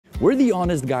We're the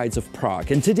honest guides of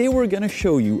Prague, and today we're gonna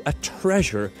show you a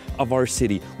treasure of our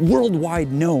city,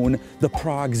 worldwide known, the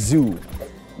Prague Zoo.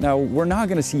 Now, we're not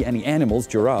gonna see any animals,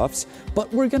 giraffes,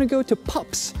 but we're gonna go to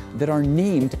pups that are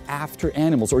named after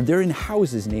animals, or they're in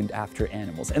houses named after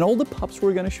animals. And all the pups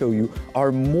we're gonna show you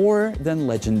are more than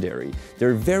legendary.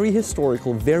 They're very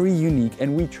historical, very unique,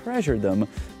 and we treasure them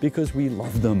because we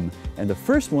love them. And the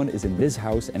first one is in this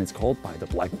house, and it's called By the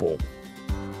Black Bull.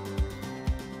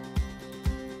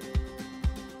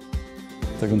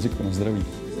 Tak Honzíku, na zdraví.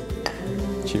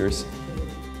 Cheers.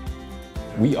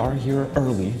 We are here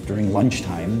early during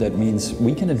lunchtime. That means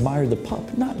we can admire the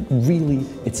pub, not really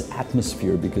its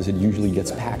atmosphere, because it usually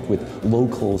gets packed with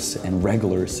locals and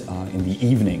regulars in the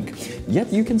evening.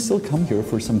 Yet you can still come here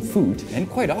for some food, and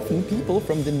quite often people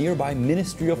from the nearby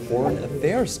Ministry of Foreign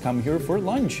Affairs come here for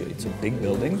lunch. It's a big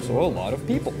building, so a lot of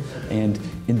people. And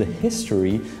in the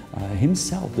history,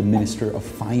 himself, the Minister of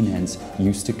Finance,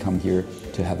 used to come here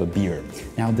to have a beer.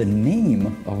 Now the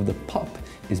name of the pub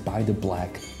is By the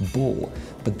Black Bull,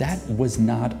 but that was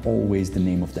not always the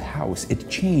name of the house. It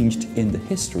changed in the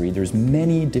history. There's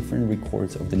many different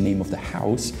records of the name of the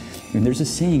house, and there's a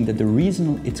saying that the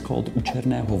reason it's called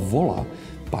Černého vola,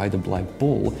 By the Black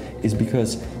Bull, is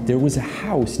because there was a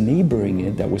house neighboring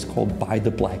it that was called By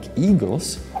the Black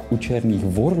Eagles, u Černých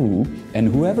vorlů,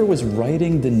 and whoever was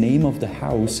writing the name of the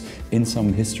house in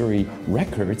some history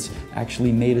records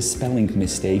actually made a spelling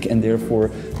mistake, and therefore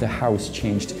the house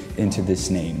changed into this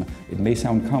name. It may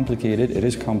sound complicated, it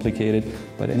is complicated,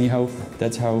 but anyhow,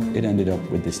 that's how it ended up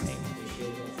with this name.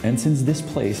 And since this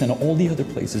place and all the other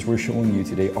places we're showing you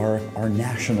today are our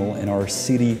national and our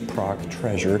city Prague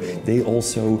treasure, they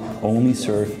also only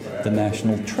serve the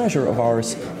national treasure of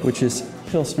ours, which is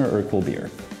Pilsner Urquell beer.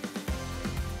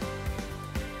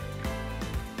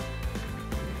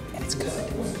 And it's good.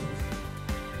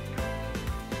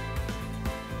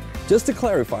 Just to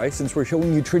clarify, since we're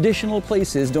showing you traditional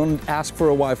places, don't ask for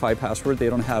a Wi-Fi password, they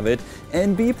don't have it,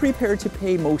 and be prepared to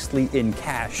pay mostly in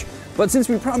cash. But since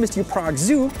we promised you Prague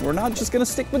Zoo, we're not just gonna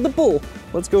stick with the bull.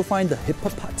 Let's go find the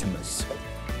hippopotamus.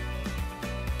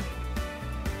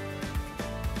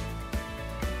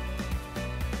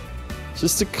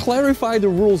 Just to clarify the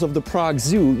rules of the Prague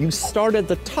Zoo, you start at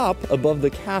the top above the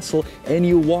castle and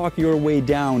you walk your way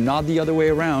down, not the other way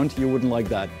around. You wouldn't like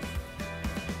that.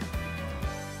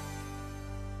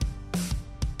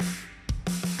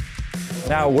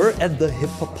 Now we're at the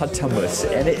hippopotamus,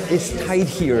 and it is tight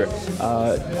here.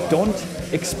 Don't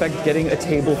expect getting a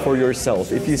table for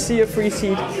yourself. If you see a free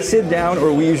seat, sit down,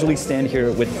 or we usually stand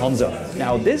here with Honza.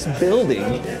 Now this building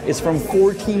is from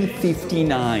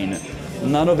 1459.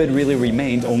 None of it really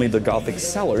remained, only the Gothic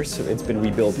cellars, so it's been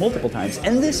rebuilt multiple times.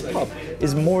 And this pub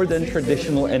is more than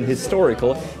traditional and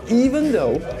historical, even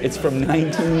though it's from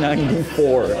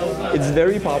 1994. It's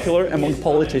very popular among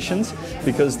politicians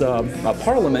because the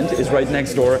parliament is right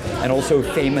next door, and also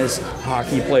famous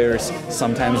hockey players.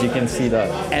 Sometimes you can see the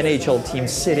NHL team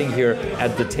sitting here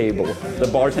at the table. The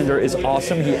bartender is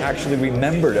awesome. He actually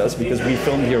remembered us because we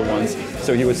filmed here once,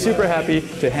 so he was super happy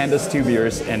to hand us 2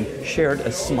 beers and shared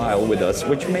a smile with us,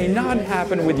 which may not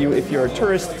happen with you if you're a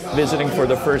tourist visiting for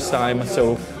the first time,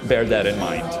 so bear that in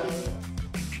mind.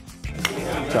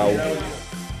 Čau.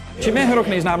 Čím je Hroch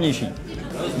nejznámější?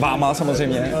 Váma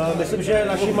samozřejmě. Myslím, že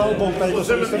naší malbou, tady to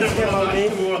jsou historické malby,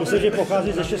 myslím, že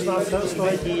pochází ze 16.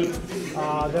 století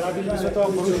a rádi, že se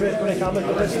to porušuje, necháme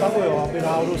to bez stavu, jo, aby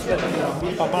náhodou jsme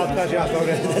památka, že já to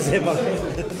nezjebali.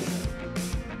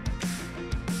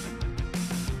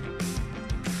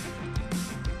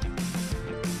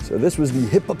 So this was the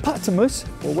hippopotamus.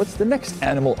 Well, what's the next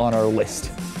animal on our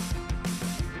list?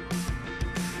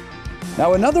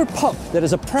 Now another pup that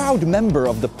is a proud member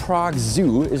of the Prague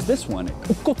Zoo is this one,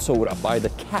 Kocoura, by the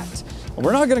cat. Well,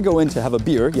 we're not going to go in to have a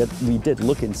beer, yet we did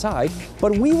look inside,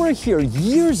 but we were here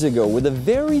years ago with a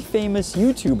very famous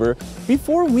YouTuber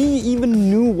before we even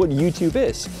knew what YouTube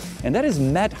is, and that is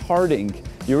Matt Harding.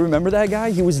 You remember that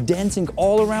guy? He was dancing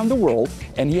all around the world,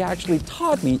 and he actually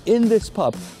taught me in this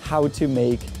pub how to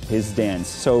make his dance.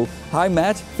 So, hi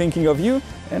Matt, thinking of you,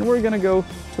 and we're gonna go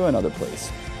to another place.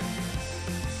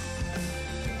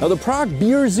 Now the Prague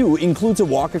Beer Zoo includes a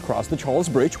walk across the Charles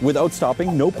Bridge without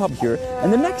stopping, no pub here.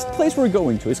 And the next place we're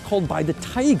going to is called By the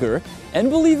Tiger, and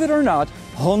believe it or not,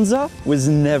 Honza was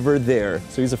never there.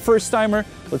 So he's a first timer,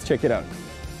 let's check it out.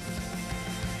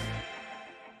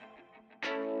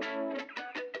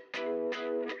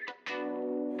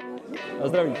 Na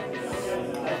zdraví.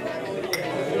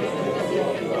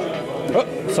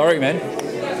 Oh, sorry, man.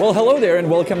 Well, hello there and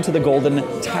welcome to the Golden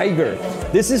Tiger.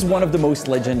 This is one of the most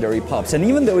legendary pubs, and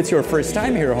even though it's your first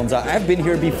time here, Honza, I've been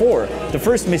here before. The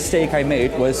first mistake I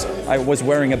made was I was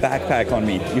wearing a backpack on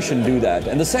me. You shouldn't do that.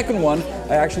 And the second one,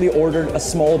 I actually ordered a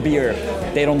small beer.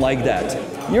 They don't like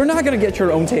that. You're not gonna get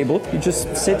your own table. You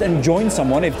just sit and join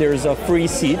someone if there's a free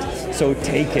seat, so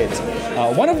take it.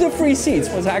 One of the free seats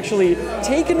was actually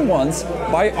taken once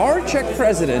by our Czech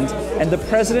president and the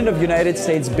president of the United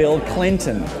States, Bill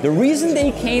Clinton. The reason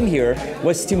they came here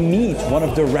was to meet one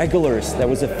of the regulars that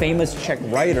was a famous Czech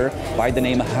writer by the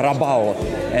name Hrabal.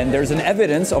 And there's an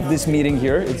evidence of this meeting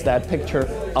here. It's that picture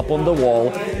up on the wall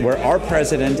where our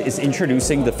president is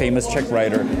introducing the famous Czech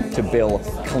writer to Bill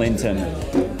Clinton.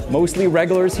 Mostly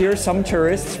regulars here, some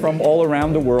tourists from all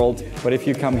around the world, but if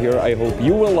you come here, I hope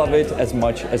you will love it as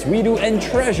much as we do and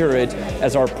treasure it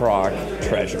as our Prague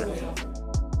treasure.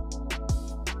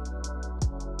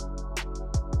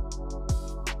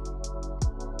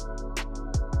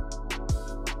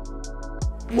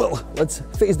 Well, let's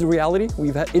face the reality.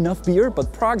 We've had enough beer,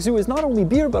 but Prague Zoo is not only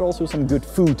beer, but also some good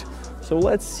food. So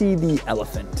let's see the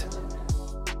elephant.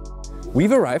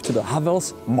 We've arrived to the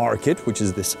Havel's Market, which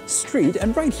is this street,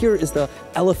 and right here is the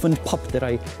elephant pub that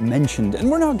I mentioned. And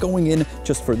we're not going in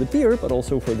just for the beer, but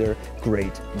also for their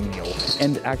great meal.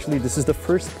 And actually, this is the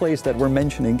first place that we're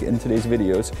mentioning in today's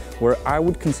videos where I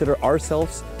would consider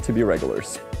ourselves to be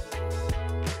regulars.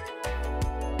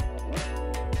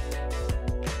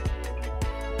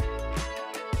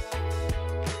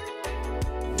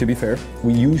 To be fair,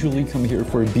 we usually come here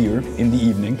for a beer in the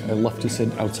evening. I love to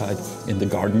sit outside in the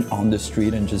garden on the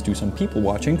street and just do some people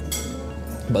watching.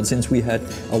 But since we had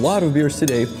a lot of beers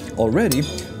today already,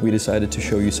 we decided to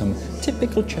show you some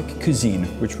typical Czech cuisine,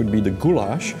 which would be the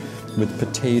goulash with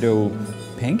potato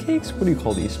pancakes? What do you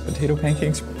call these? Potato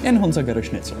pancakes? And Honza got a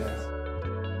schnitzel.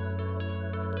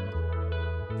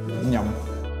 Yum.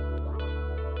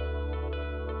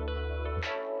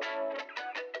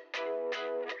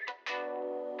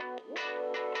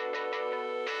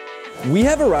 We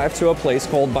have arrived to a place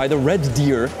called By the Red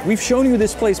Deer. We've shown you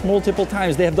this place multiple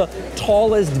times. They have the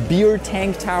tallest beer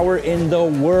tank tower in the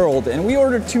world. And we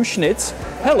ordered 2 schnitz.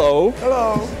 Hello.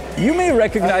 Hello. You may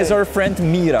recognize our friend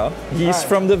Mira. He's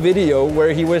from the video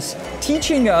where he was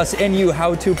teaching us and you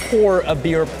how to pour a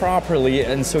beer properly,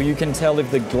 and so you can tell if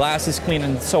the glass is clean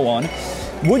and so on.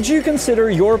 Would you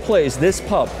consider your place, this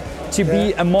pub, to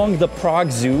be among the Prague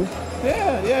Zoo?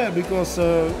 Yeah, because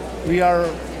we are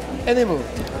animal.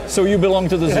 So you belong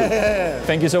to the zoo.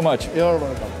 Thank you so much. You're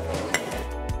welcome.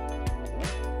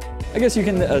 I guess you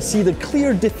can see the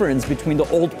clear difference between the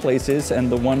old places and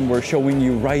the one we're showing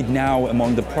you right now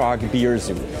among the Prague Beer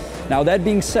Zoo. Now, that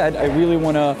being said, I really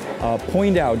want to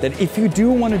point out that if you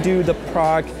do want to do the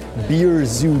Prague Beer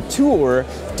Zoo tour,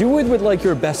 do it with like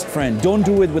your best friend. Don't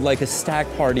do it with like a stag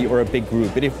party or a big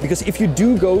group. Because if you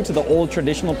do go to the old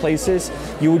traditional places,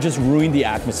 you would just ruin the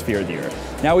atmosphere there.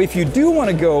 Now, if you do want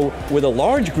to go with a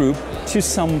large group to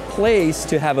some place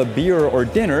to have a beer or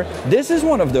dinner, this is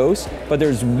one of those, but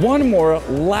there's one more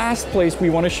last place we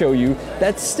want to show you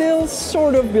that still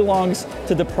sort of belongs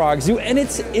to the Prague Zoo, and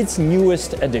it's its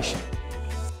newest addition.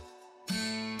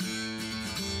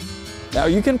 Now,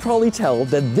 you can probably tell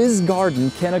that this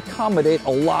garden can accommodate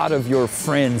a lot of your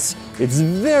friends. It's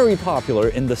very popular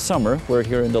in the summer. We're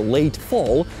here in the late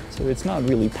fall, so it's not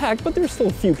really packed, but there's still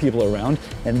a few people around.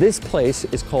 And this place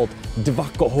is called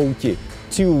Dva kohouti,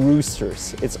 2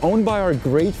 roosters. It's owned by our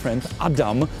great friend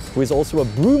Adam, who is also a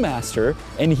brewmaster,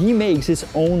 and he makes his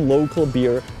own local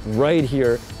beer right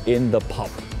here in the pub.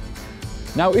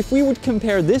 Now, if we would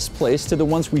compare this place to the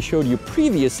ones we showed you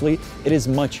previously, it is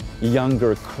much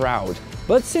younger crowd.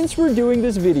 But since we're doing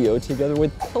this video together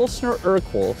with Pilsner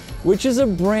Urquell, which is a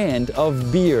brand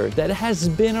of beer that has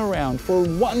been around for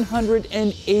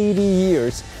 180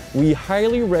 years, we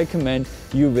highly recommend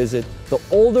you visit the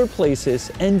older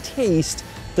places and taste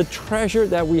the treasure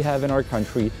that we have in our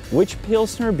country, which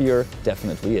Pilsner beer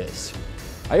definitely is.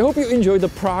 I hope you enjoyed the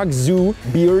Prague Zoo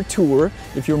beer tour.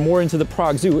 If you're more into the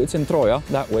Prague Zoo, it's in Troja.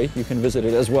 That way you can visit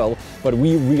it as well. But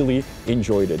we really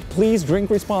enjoyed it. Please drink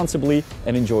responsibly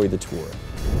and enjoy the tour.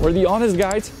 We're the honest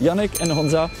guides, Janek and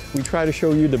Honza. We try to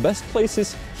show you the best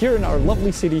places here in our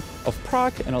lovely city of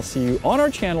Prague, and I'll see you on our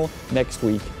channel next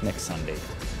week, next Sunday.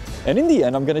 And in the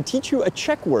end, I'm going to teach you a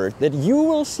Czech word that you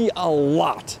will see a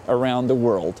lot around the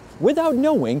world without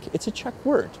knowing it's a Czech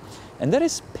word, and that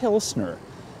is Pilsner.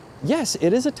 Yes,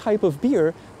 it is a type of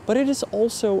beer, but it is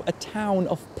also a town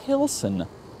of Pilsen,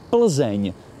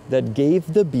 Plzeň, that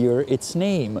gave the beer its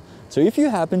name. So if you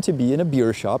happen to be in a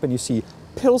beer shop and you see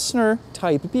Pilsner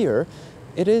type beer,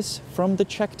 it is from the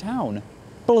Czech town,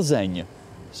 Plzeň.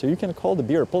 So you can call the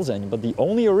beer Plzeň, but the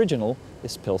only original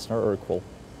is Pilsner Urquell.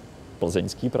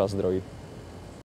 plzeňský prazdroj.